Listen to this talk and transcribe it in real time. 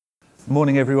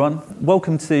Morning, everyone.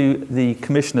 Welcome to the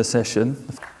Commissioner session.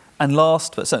 And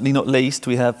last, but certainly not least,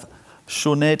 we have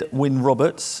Sinead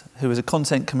Wynne-Roberts, who is a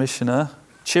Content Commissioner,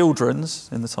 Children's,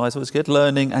 in the title, it's good,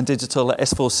 Learning and Digital at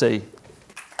S4C.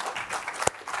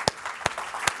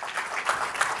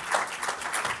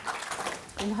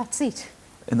 In the hot seat.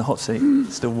 In the hot seat,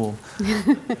 still warm.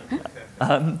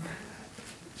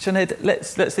 Sinead,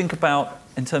 let's think about,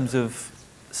 in terms of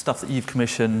stuff that you've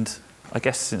commissioned, I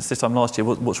guess since this time last year,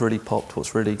 what's really popped,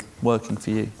 what's really working for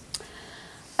you?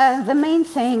 The main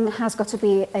thing has got to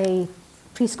be a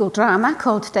preschool drama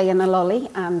called Day and a Lolly,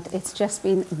 and it's just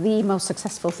been the most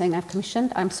successful thing I've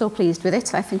commissioned. I'm so pleased with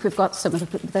it. I think we've got some of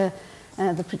the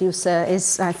producer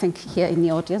is, I think, here in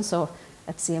the audience, or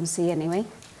at CMC anyway.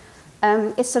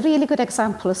 It's a really good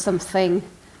example of something,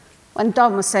 when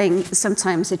Dom was saying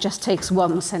sometimes it just takes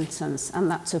one sentence, and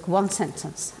that took one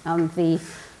sentence. And the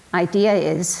idea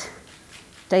is,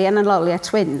 Day and Lolly are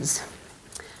twins,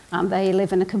 and they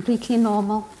live in a completely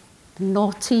normal,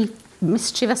 naughty,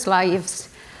 mischievous lives,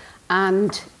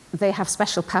 and they have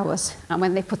special powers. And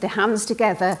when they put their hands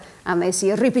together and they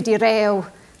see a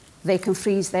ribbidi-reo, they can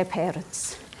freeze their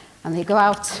parents. And they go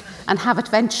out and have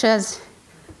adventures.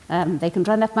 They can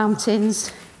run up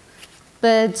mountains.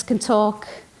 Birds can talk.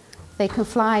 They can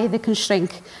fly. They can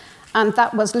shrink. And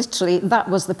that was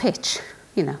the pitch,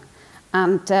 you know.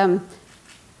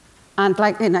 And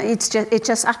like, you know, it's a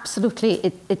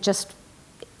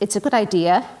good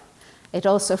idea. It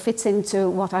also fits into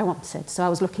what I wanted. So I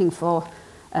was looking for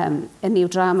a new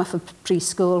drama for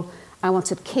preschool. I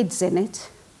wanted kids in it.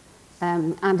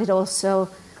 And it also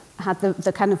had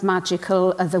the kind of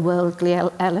magical,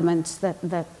 otherworldly element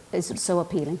that is so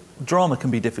appealing. Drama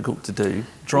can be difficult to do.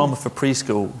 Drama for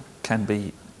preschool can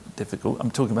be difficult. I'm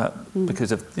talking about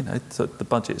because of, you know, the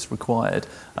budgets required.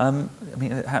 I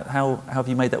mean, how have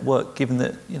you made that work, given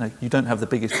that, you know, you don't have the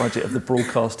biggest budget of the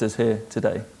broadcasters here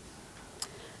today?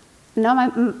 No,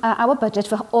 our budget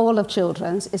for all of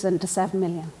Children's is under 7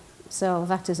 million. So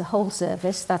that is a whole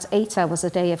service. That's 8 hours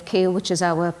a day of Q, which is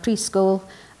our preschool,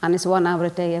 and it's 1 hour a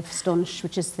day of Stunch,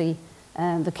 which is the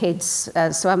kids.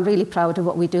 So I'm really proud of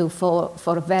what we do for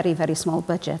a very, very small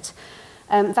budget.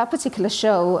 That particular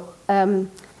show,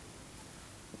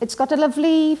 it's got a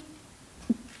lovely,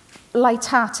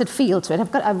 light-hearted feel to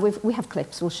it. We have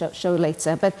clips we'll show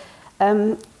later, but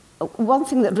one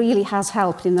thing that really has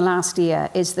helped in the last year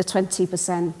is the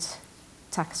 20%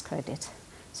 tax credit.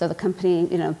 So the company,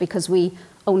 you know, because we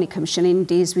only commission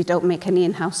indies, we don't make any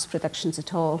in-house productions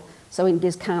at all, so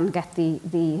indies can get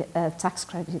the tax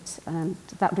credit, and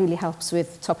that really helps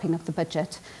with topping up the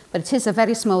budget. But it is a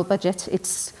very small budget.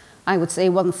 It's, I would say,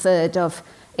 1/3 of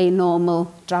a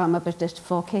normal drama budget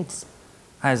for kids.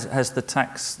 Has the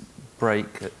tax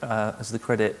break, has the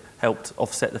credit helped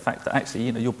offset the fact that actually,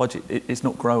 you know, your budget is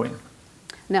not growing?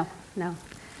 No.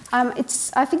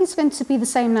 I think it's going to be the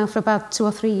same now for about 2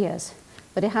 or 3 years,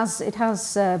 but it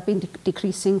has been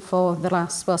decreasing for the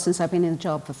last, well, since I've been in the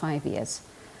job for 5 years.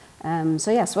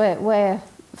 So yes, we're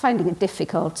finding it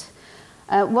difficult.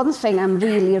 One thing I'm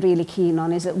really, really keen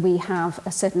on is that we have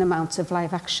a certain amount of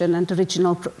live action and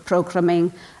original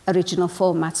programming, original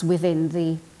formats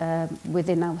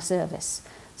within our service.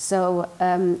 So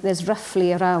there's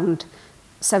roughly around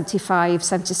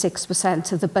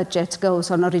 75-76% of the budget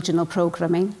goes on original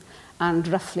programming, and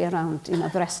roughly around, you know,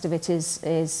 the rest of it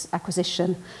is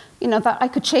acquisition. You know, that I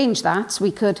could change that.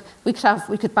 We could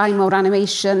buy more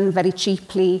animation very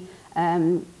cheaply.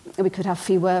 We could have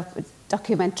fewer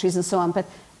documentaries and so on, but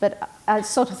I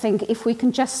sort of think if we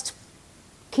can just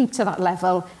keep to that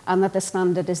level and that the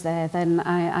standard is there, then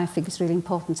I think it's really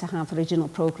important to have original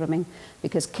programming,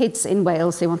 because kids in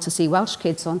Wales, they want to see Welsh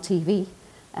kids on TV,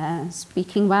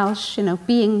 speaking Welsh, you know,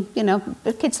 being, you know,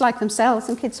 kids like themselves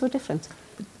and kids who are different.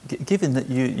 Given that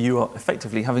you are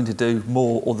effectively having to do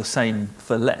more or the same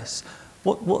for less,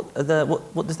 what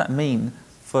does that mean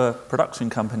for production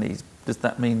companies? Does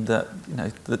that mean that, you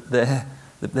know,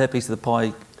 that their piece of the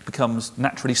pie becomes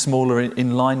naturally smaller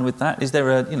in line with that? Is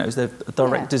there a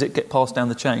direct? Yeah. Does it get passed down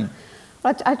the chain?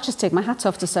 Well, I just take my hat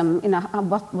off to some, you know,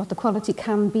 what the quality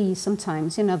can be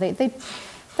sometimes. You know, there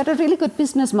are really good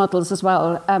business models as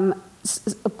well.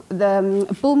 The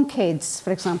Boom Kids,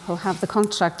 for example, have the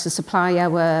contract to supply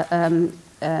our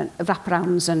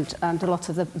wraparounds and a lot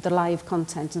of the live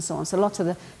content and so on. So a lot of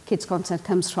the kids' content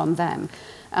comes from them.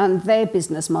 And their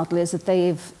business model is that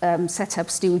they've set up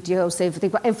studios, they've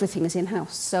got everything is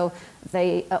in-house. So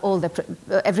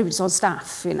everybody's on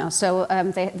staff, you know, so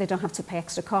they don't have to pay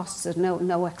extra costs, there's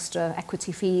no extra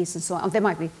equity fees and so on. There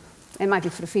might be It might be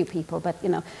for a few people, but,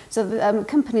 so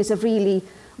companies have really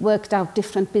worked out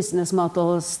different business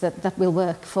models that will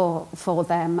work for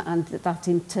them, and that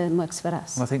in turn works for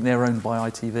us. I think they're owned by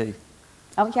ITV.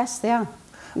 Oh, yes, they are.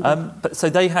 But so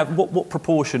they have, what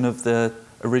proportion of the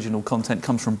original content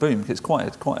comes from Boom? It's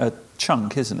quite a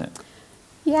chunk, isn't it?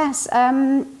 Yes,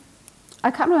 I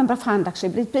can't remember offhand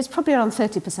actually, but it's probably around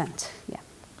 30%. Yeah,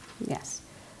 yes.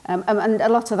 And a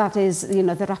lot of that is, the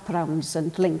wraparounds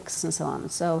and links and so on.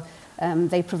 So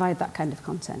they provide that kind of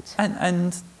content.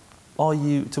 And are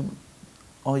you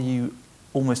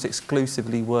almost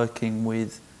exclusively working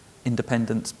with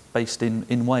independents based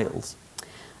in Wales?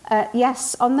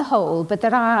 Yes, on the whole, but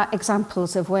there are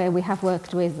examples of where we have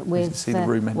worked with see the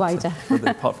room wider.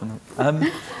 Apart from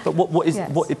but what is yes.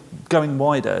 what going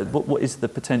wider? What is the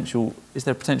potential? Is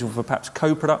there potential for perhaps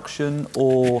co-production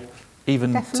or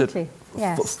even Definitely,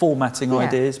 yes. Formatting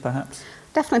ideas, perhaps?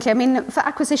 Definitely. I mean, for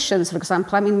acquisitions, for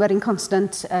example, we're in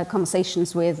constant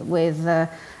conversations with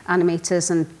animators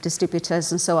and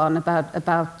distributors and so on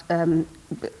about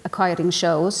acquiring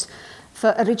shows.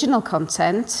 For original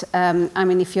content,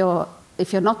 if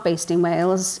you're not based in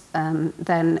Wales,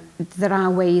 then there are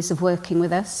ways of working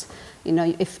with us.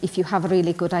 If you have a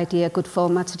really good idea, good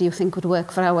format that you think would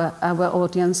work for our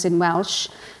audience in Welsh,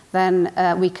 then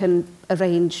we can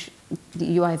arrange.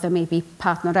 You either maybe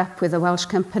partner up with a Welsh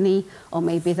company, or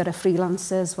maybe there are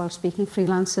freelancers, Welsh-speaking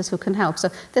freelancers who can help. So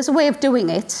there's a way of doing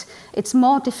it. It's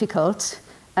more difficult.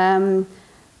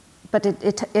 But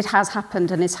it has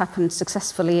happened, and it's happened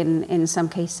successfully in some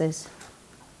cases.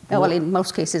 Well, in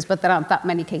most cases, but there aren't that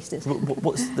many cases.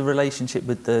 What's the relationship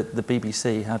with the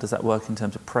BBC? How does that work in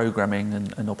terms of programming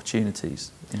and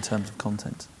opportunities in terms of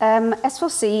content?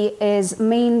 S4C is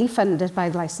mainly funded by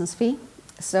the licence fee.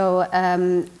 So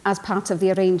as part of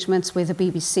the arrangements with the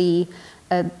BBC,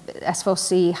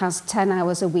 S4C has 10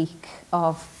 hours a week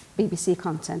of BBC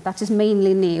content. That is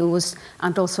mainly news,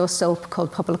 and also a soap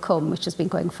called Pobl y Cwm, which has been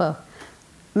going for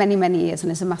many, many years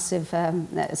and is a massive,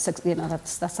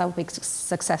 that's our big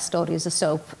success story, is a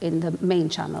soap in the main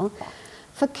channel.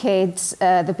 For kids,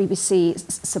 the BBC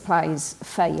supplies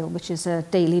Fail, which is a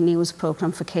daily news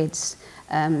programme for kids.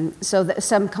 So that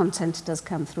some content does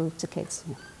come through to kids.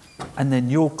 Yeah. And then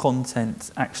your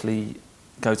content actually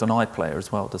goes on iPlayer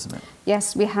as well, doesn't it?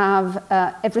 Yes, we have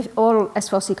all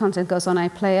S4C content goes on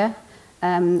iPlayer.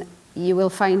 You will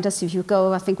find us if you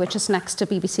go. I think we're just next to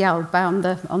BBC Alba on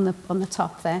the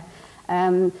top there,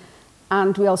 and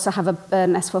we also have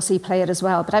an S4C player as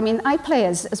well. But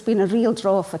iPlayer has been a real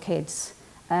draw for kids,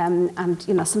 and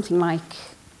something like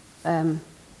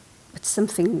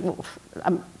something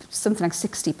like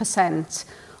 60%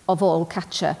 of all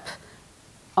catch-up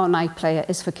on iPlayer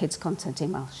is for kids' content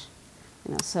in Welsh.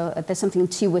 So there's something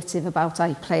intuitive about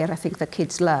iPlayer, I think, that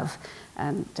kids love.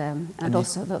 And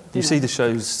also... You see the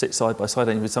shows sit side by side,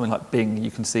 and with something like Bing,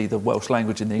 you can see the Welsh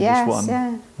language and the English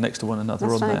next to one another.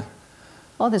 That's on right. There.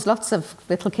 Oh, there's lots of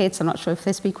little kids, I'm not sure if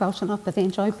they speak Welsh or not, but they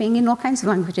enjoy being in all kinds of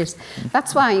languages.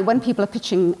 That's why when people are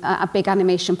pitching a big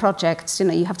animation projects,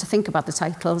 you have to think about the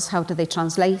titles, how do they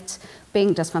translate?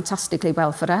 Bing does fantastically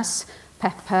well for us.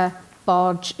 Pepper,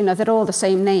 Bodge, they're all the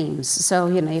same names. So,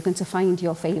 you're going to find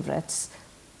your favourites,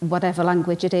 whatever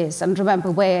language it is. And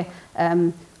remember, we're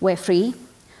free.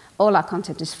 All our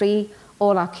content is free.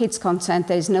 All our kids' content,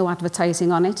 there's no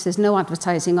advertising on it. There's no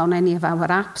advertising on any of our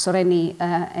apps or any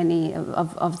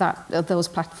of those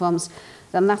platforms.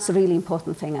 And that's a really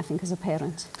important thing, I think, as a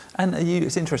parent. And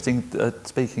it's interesting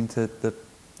speaking to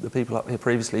the people up here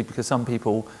previously, because some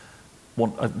people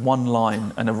want one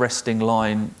line and a resting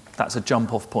line. That's a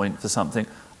jump-off point for something.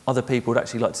 Other people would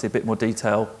actually like to see a bit more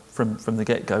detail from the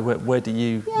get-go. Where do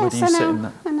you sit in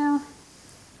that? I know.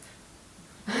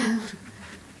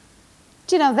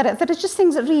 There are just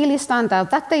things that really stand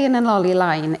out. That Day in a Lolly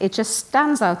line, it just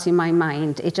stands out in my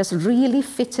mind. It just really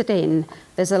fitted in.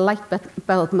 There's a light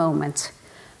bulb moment.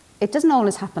 It doesn't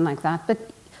always happen like that, but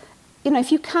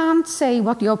if you can't say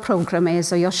what your programme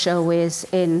is or your show is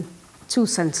in 2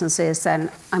 sentences, then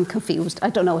I'm confused. I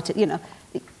don't know what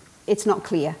it's not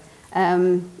clear.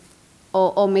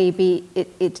 Or maybe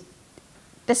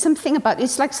there's something about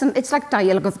it's like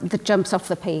dialogue that jumps off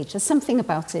the page. There's something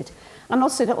about it, and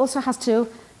also it also has to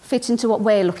fit into what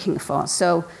we're looking for.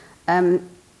 So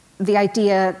the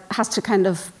idea has to kind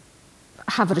of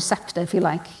have a receptor, if you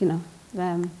like. In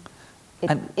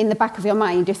the back of your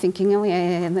mind, you're thinking, oh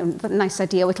yeah, nice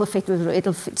idea. It'll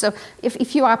fit. So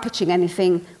if you are pitching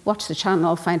anything, watch the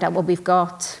channel, find out what we've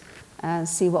got,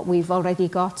 see what we've already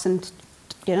got, and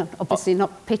obviously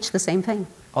not pitch the same thing.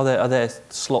 Are there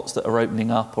slots that are opening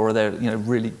up, or are there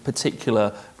really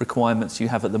particular requirements you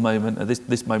have at the moment? At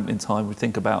this moment in time, we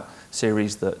think about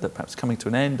series that perhaps coming to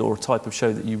an end, or a type of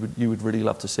show that you would really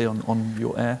love to see on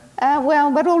your air?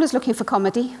 Well, we're always looking for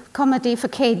comedy for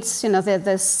kids.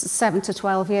 The 7 to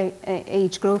 12 year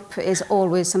age group is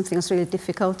always something that's really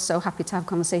difficult. So happy to have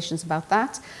conversations about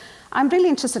that. I'm really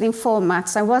interested in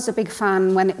formats. I was a big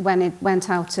fan when it went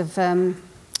out of.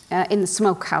 In the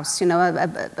smokehouse,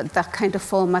 that kind of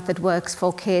format that works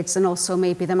for kids, and also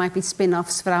maybe there might be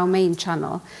spin-offs for our main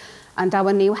channel. And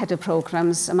our new head of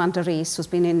programmes, Amanda Rees, who's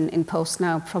been in post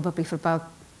now probably for about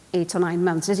 8 or 9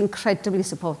 months, is incredibly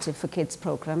supportive for kids'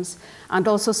 programmes, and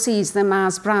also sees them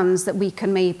as brands that we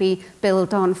can maybe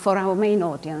build on for our main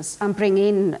audience and bring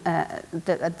in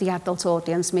the adult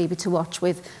audience maybe to watch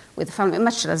with the family,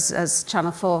 much as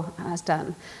Channel 4 has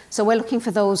done. So we're looking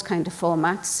for those kind of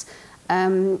formats.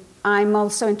 I'm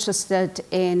also interested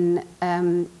in,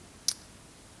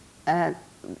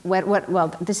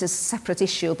 well, this is a separate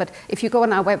issue, but if you go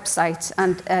on our website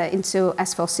and into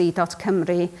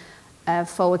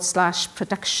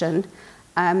s4c.cymru/production,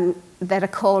 there are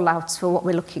call-outs for what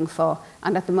we're looking for.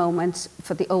 And at the moment,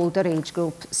 for the older age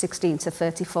group, 16 to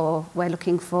 34, we're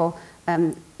looking for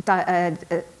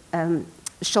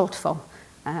short form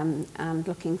and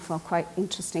looking for quite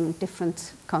interesting,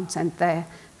 different content there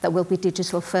that will be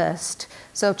digital first.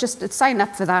 So just sign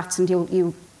up for that, and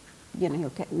you'll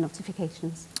get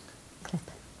notifications.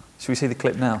 Clip. Should we see the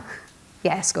clip now?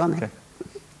 Yes, go on then. Okay.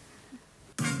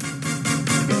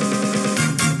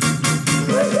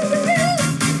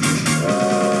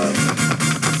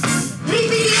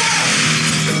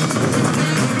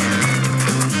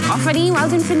 Off wedi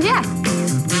weld yn ffrindiau.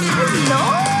 Helo!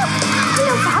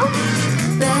 Helo bawb!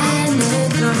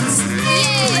 Benedicts.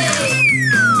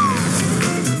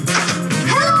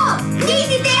 Helo! Ni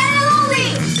di Daean a Loli!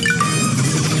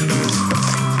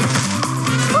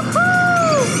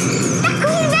 Woohoo! Dacw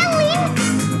i'r felin!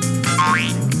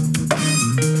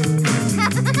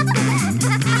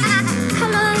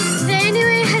 Helo, fe enw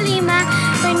i Halima.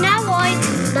 Rwy'n 9 oed.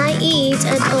 Mae Eid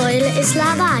yn oel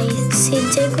Islamaidd sy'n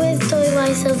digwydd 2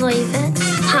 waith y flwyddyn.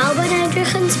 Pawb yn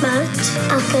edrych yn smart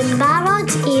ac yn barod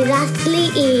i ddathlu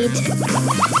Eid.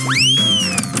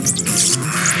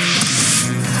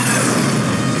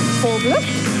 Pob lwc.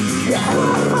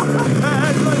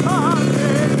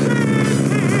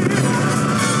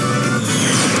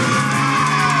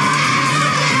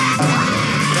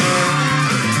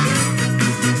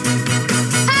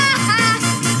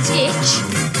 Titch.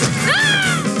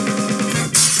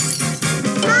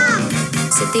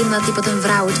 Sut deimlad di bod yn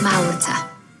frawd mawr ta?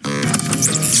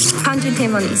 Pan dwi'n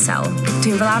teimlo'n isel,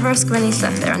 dwi'n fel arfer ysgrifennu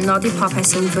llythyr a nodi popeth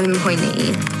sy'n fy mhwyni i.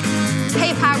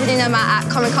 Hei pawb, rydyn ni yma at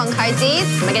Comic Con Caerdydd.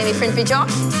 Mae gen i fi ffrind fi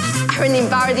Josh, a rydyn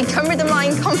ni'n barod i cymryd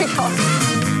ymlaen Comic Con.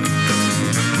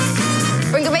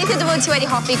 Rwy'n gobeithio dy fod ti wedi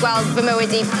hoffi gweld fy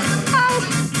mywyd i. Bye!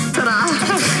 Ta-ra!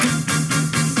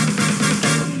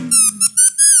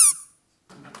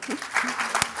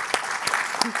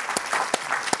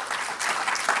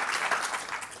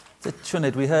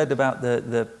 Sinead, we heard about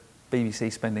the BBC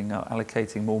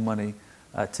allocating more money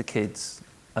to kids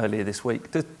earlier this week.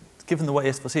 Given the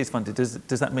way S4C is funded,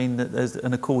 does that mean that there's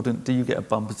an accordant? Do you get a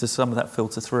bump? Does some of that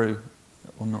filter through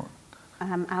or not?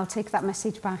 I'll take that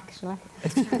message back, shall I?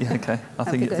 Yeah, okay. I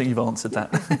think you've answered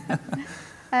that.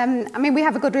 I mean, we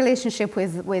have a good relationship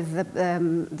with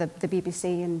the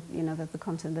BBC and the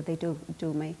content that they do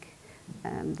make.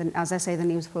 As I say, the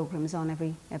news programme is on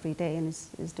every day and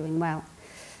is doing well.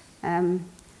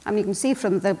 I mean, you can see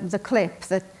from the clip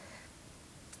that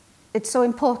it's so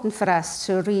important for us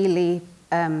to really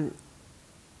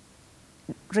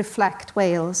reflect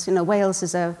Wales. Wales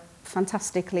is a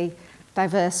fantastically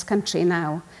diverse country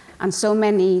now, and so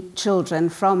many children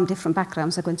from different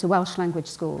backgrounds are going to Welsh language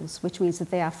schools, which means that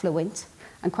they are fluent,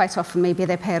 and quite often maybe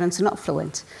their parents are not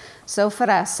fluent. So for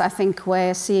us, I think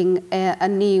we're seeing a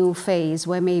new phase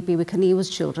where maybe we can use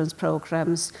children's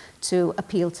programmes to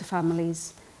appeal to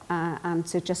families and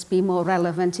to just be more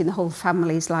relevant in the whole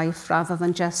family's life rather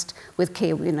than just with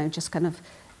just kind of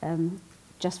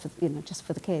just for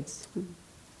the kids.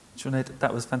 Sinead,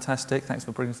 that was fantastic. Thanks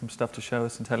for bringing some stuff to show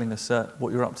us and telling us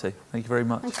what you're up to. Thank you very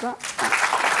much. Thanks a lot.